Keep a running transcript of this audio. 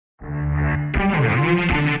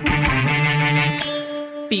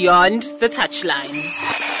Beyond the Touchline.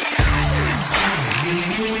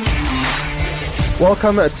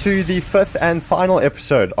 Welcome to the fifth and final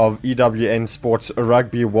episode of EWN Sports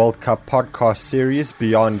Rugby World Cup podcast series,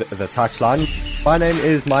 Beyond the Touchline. My name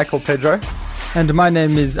is Michael Pedro. And my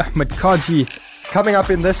name is Ahmed Kaji. Coming up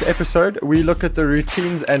in this episode, we look at the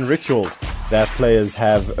routines and rituals that players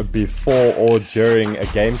have before or during a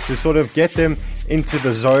game to sort of get them into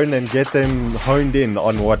the zone and get them honed in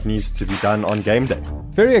on what needs to be done on game day.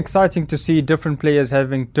 Very exciting to see different players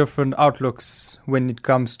having different outlooks when it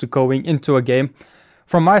comes to going into a game.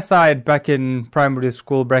 From my side, back in primary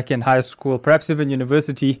school, back in high school, perhaps even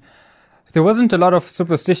university, there wasn't a lot of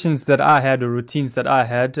superstitions that I had or routines that I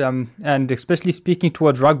had. And especially speaking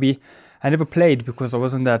towards rugby, I never played because I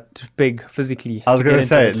wasn't that big physically. I was going to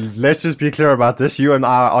say, let's just be clear about this. You and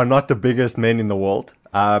I are not the biggest men in the world.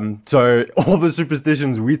 So all the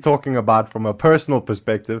superstitions we're talking about from a personal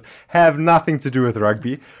perspective have nothing to do with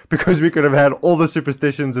rugby, because we could have had all the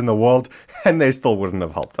superstitions in the world and they still wouldn't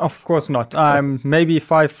have helped us. Of course not. I'm maybe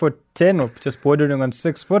 5'10" or just bordering on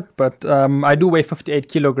 6 foot, but I do weigh 58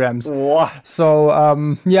 kilograms. What? So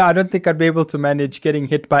I don't think I'd be able to manage getting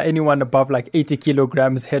hit by anyone above like 80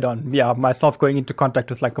 kilograms head on. Yeah, myself going into contact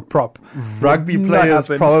with like a prop. Rugby players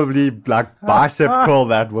probably like bicep curl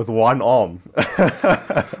that with one arm.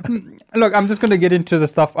 Look, I'm just going to get into the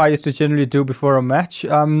stuff I used to generally do before a match.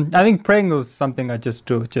 I think praying was something I just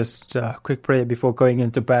do, just a quick prayer before going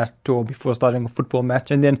into bat or before starting a football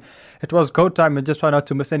match. And then it was go time and just try not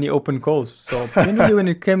to miss any open goals. So generally when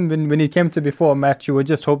it came to before a match, you were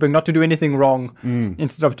just hoping not to do anything wrong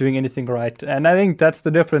instead of doing anything right. And I think that's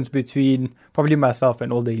the difference between probably myself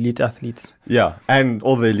and all the elite athletes. Yeah, and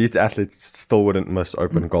all the elite athletes still wouldn't miss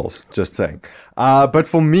open goals, just saying. But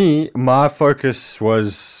for me, my focus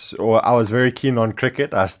was, or I was very keen on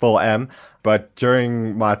cricket. I still am. But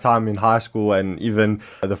during my time in high school and even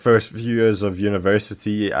the first few years of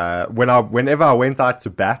university, whenever I went out to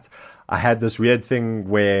bat, I had this weird thing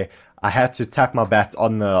where I had to tap my bat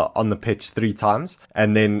on the pitch 3 times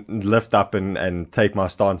and then lift up and take my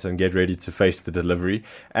stance and get ready to face the delivery.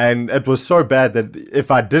 And it was so bad that if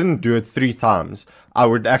I didn't do it 3 times, I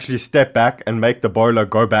would actually step back and make the bowler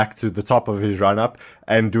go back to the top of his run-up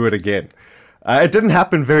and do it again. It didn't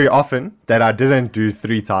happen very often that I didn't do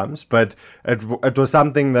 3 times, but it was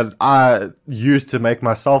something that I used to make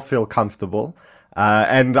myself feel comfortable.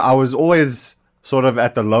 And I was always sort of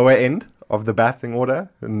at the lower end of the batting order,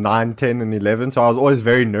 9, 10 and 11. So I was always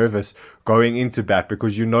very nervous going into bat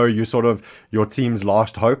because you're sort of your team's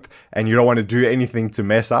last hope and you don't want to do anything to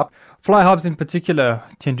mess up. Fly halves in particular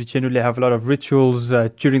tend to generally have a lot of rituals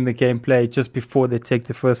during the gameplay just before they take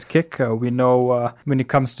the first kick. We know when it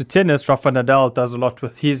comes to tennis, Rafa Nadal does a lot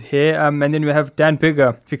with his hair. And then we have Dan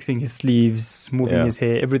Biggar fixing his sleeves, moving his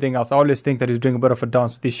hair, everything else. I always think that he's doing a bit of a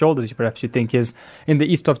dance with his shoulders. Perhaps you think he's in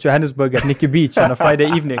the east of Johannesburg at Nikki Beach on a Friday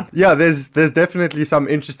evening. Yeah, there's definitely some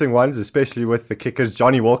interesting ones, especially with the kickers.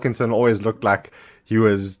 Johnny Wilkinson always looked like he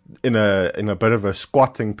was in a bit of a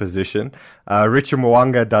squatting position. Richard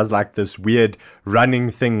Mwanga does like this weird running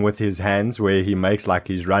thing with his hands where he makes like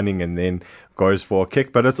he's running and then goes for a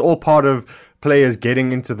kick. But it's all part of players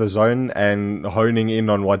getting into the zone and honing in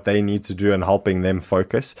on what they need to do and helping them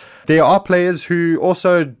focus. There are players who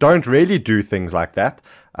also don't really do things like that.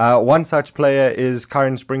 One such player is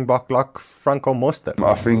current Springbok lock Franco Moster.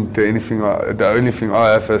 I think the only thing I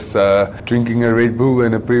have is drinking a Red Bull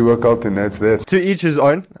and a pre-workout, and that's that. To each his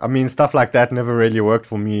own. I mean, stuff like that never really worked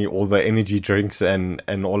for me, all the energy drinks and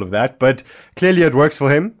all of that. But clearly it works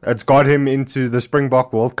for him. It's got him into the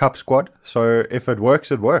Springbok World Cup squad. So if it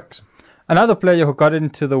works, it works. Another player who got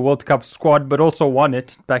into the World Cup squad but also won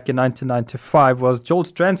it back in 1995 was Joel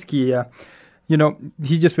Stransky.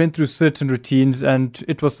 He just went through certain routines and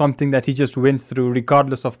it was something that he just went through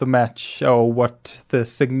regardless of the match or what the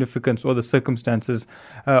significance or the circumstances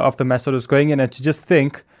of the match that was going in. And to just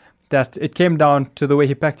think that it came down to the way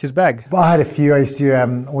he packed his bag. Well, I had a few. I used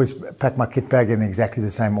to always pack my kit bag in exactly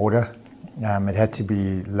the same order. It had to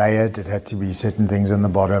be layered. It had to be certain things on the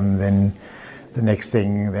bottom, then the next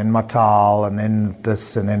thing, then my towel, and then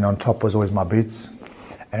this, and then on top was always my boots.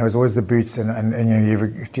 And it was always the boots, and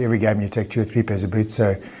every game you take 2 or 3 pairs of boots.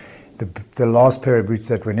 So the last pair of boots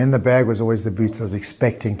that went in the bag was always the boots I was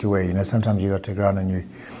expecting to wear. Sometimes you got to go around and you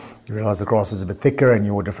realize the grass is a bit thicker and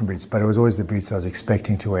you wore different boots, but it was always the boots I was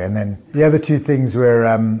expecting to wear. And then the other 2 things were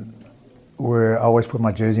I always put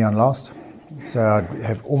my jersey on last. So I'd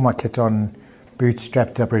have all my kit on, boots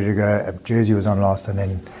strapped up, ready to go. A jersey was on last, and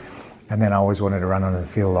And then I always wanted to run onto the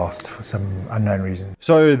field last for some unknown reason.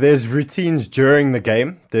 So there's routines during the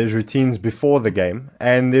game, there's routines before the game,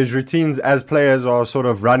 and there's routines as players are sort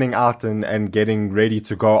of running out and getting ready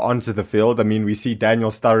to go onto the field. I mean, we see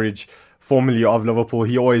Daniel Sturridge, formerly of Liverpool,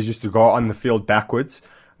 he always used to go on the field backwards.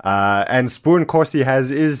 And Spoon Corsi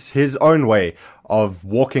is his own way of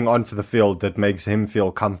walking onto the field that makes him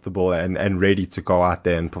feel comfortable and ready to go out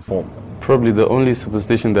there and perform. Probably the only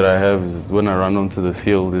superstition that I have is when I run onto the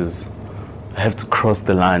field is I have to cross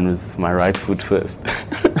the line with my right foot first.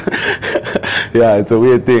 Yeah, it's a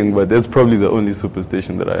weird thing, but that's probably the only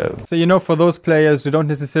superstition that I have. So, for those players who don't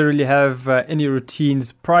necessarily have any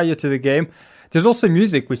routines prior to the game, there's also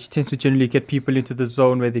music, which tends to generally get people into the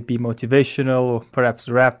zone, whether it be motivational or perhaps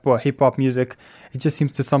rap or hip-hop music. It just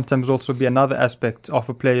seems to sometimes also be another aspect of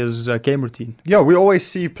a player's game routine. Yeah, we always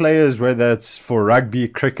see players, whether it's for rugby,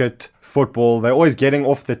 cricket, football, they're always getting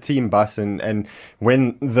off the team bus, and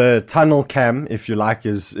when the tunnel cam, if you like,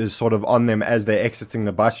 is sort of on them as they're exiting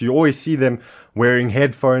the bus, you always see them wearing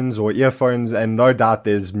headphones or earphones, and no doubt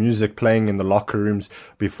there's music playing in the locker rooms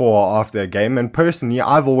before or after a game. And personally,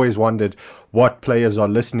 I've always wondered what players are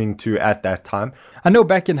listening to at that time. I know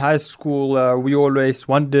back in high school, we always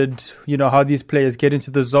wondered, how these players get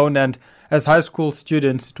into the zone. And as high school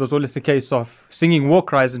students, it was always a case of singing war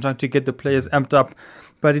cries and trying to get the players amped up.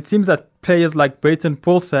 But it seems that players like Breyton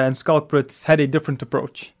Paulse and Schalk Brits had a different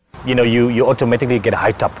approach. You automatically get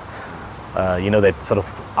hyped up, that sort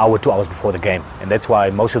of hour, 2 hours before the game. And that's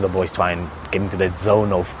why most of the boys try and get into that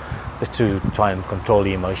zone of just to try and control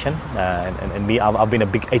the emotion. And me, I've been a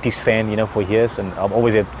big 80s fan, for years, and I've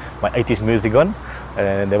always had my 80s music on.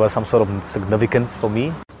 And there was some sort of significance for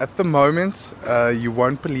me. At the moment, you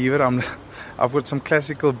won't believe it, I've got some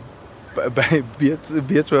classical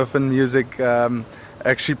Beethoven music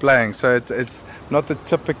actually playing. So it's not the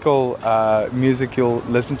typical music you'll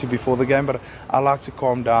listen to before the game, but I like to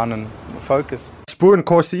calm down and focus. Spoon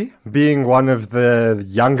Corsi, being one of the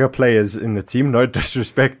younger players in the team, no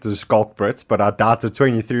disrespect to Schalk Brits, but I doubt a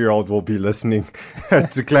 23-year-old will be listening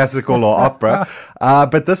to classical or opera.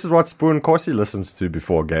 But this is what Spoon Corsi listens to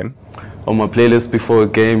before a game. On my playlist before a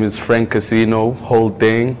game is Frank Casino, whole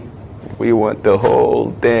thing. We want the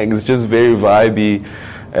whole thing. It's just very vibey.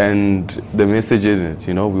 And the message in it,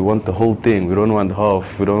 we want the whole thing. We don't want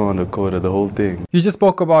half. We don't want a quarter, the whole thing. You just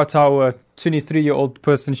spoke about how a 23-year-old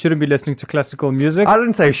person shouldn't be listening to classical music. I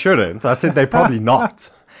didn't say shouldn't. I said they probably not.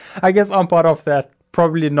 I guess I'm part of that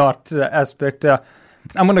probably not aspect. I'm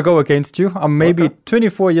going to go against you. I'm maybe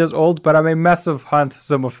 24 years old, but I'm a massive Hans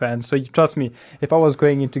Zimmer fan. So trust me, if I was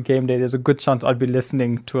going into game day, there's a good chance I'd be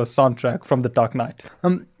listening to a soundtrack from The Dark Knight.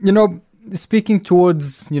 Speaking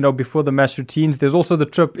towards, before the match routines, there's also the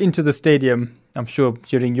trip into the stadium. I'm sure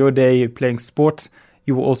during your day playing sport,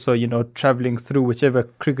 you were also, traveling through whichever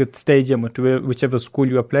cricket stadium or to whichever school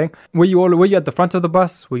you were playing. Were you at the front of the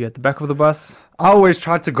bus? Were you at the back of the bus? I always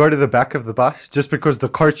tried to go to the back of the bus just because the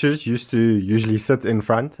coaches used to usually sit in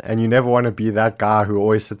front, and you never want to be that guy who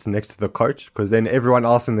always sits next to the coach, because then everyone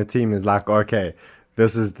else in the team is like, okay,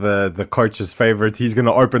 this is the coach's favorite. He's going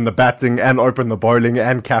to open the batting and open the bowling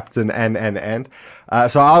and captain and.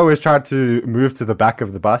 So I always try to move to the back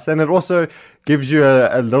of the bus. And it also gives you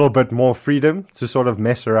a little bit more freedom to sort of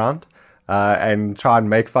mess around and try and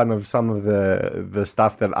make fun of some of the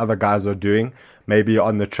stuff that other guys are doing, maybe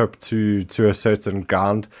on the trip to a certain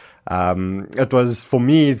ground. It was, for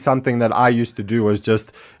me, something that I used to do was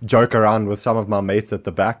just joke around with some of my mates at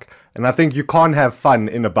the back. And I think you can't have fun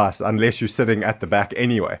in a bus unless you're sitting at the back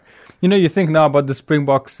anyway. You think now about the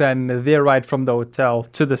Springboks and their ride from the hotel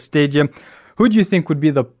to the stadium. Who do you think would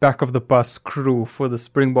be the back of the bus crew for the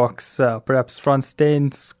Springboks? Perhaps Frans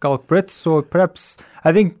Steyn, Schalk Brits, or perhaps,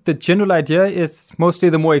 I think the general idea is mostly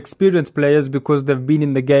the more experienced players because they've been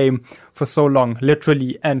in the game for so long,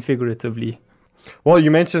 literally and figuratively. Well, you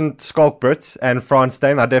mentioned Schalk Brits and Frans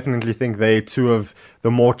Steyn. I definitely think they're two of the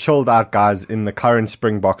more chilled out guys in the current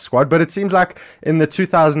Springbok squad. But it seems like in the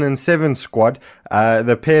 2007 squad,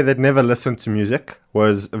 the pair that never listened to music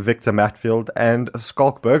was Victor Matfield and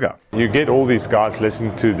Schalk Burger. You get all these guys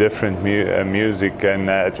listening to different music, and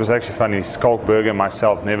it was actually funny. Schalk Burger and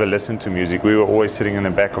myself never listened to music. We were always sitting in the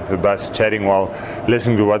back of the bus chatting while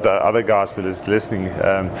listening to what the other guys were listening.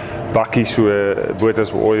 Bakkies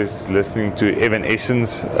Botas were always listening to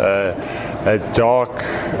Evanescence, Dark,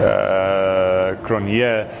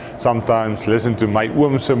 Cronje, sometimes listen to my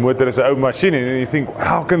oomse motor is 'n ou machine, and you think,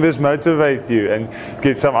 how can this motivate you? And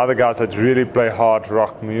get some other guys that really play hard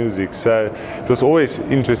rock music. So it was always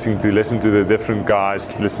interesting to listen to the different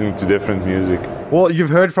guys listening to different music. Well, you've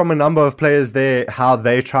heard from a number of players there how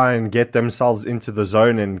they try and get themselves into the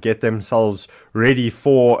zone and get themselves ready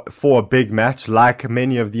for a big match, like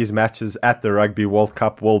many of these matches at the Rugby World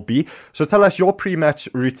Cup will be. So tell us your pre-match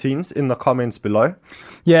routines in the comments below.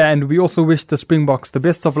 Yeah, and we also wish the Springboks the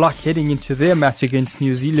best of luck heading into their match against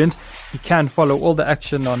New Zealand. You can follow all the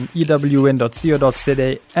action on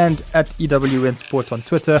ewn.co.za and at EWN Sport on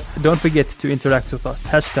Twitter. Don't forget to interact with us.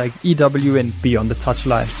 #EWN Beyond the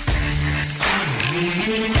Touchline.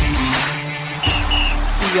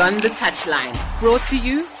 Beyond the Touchline, brought to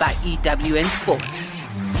you by EWN Sport.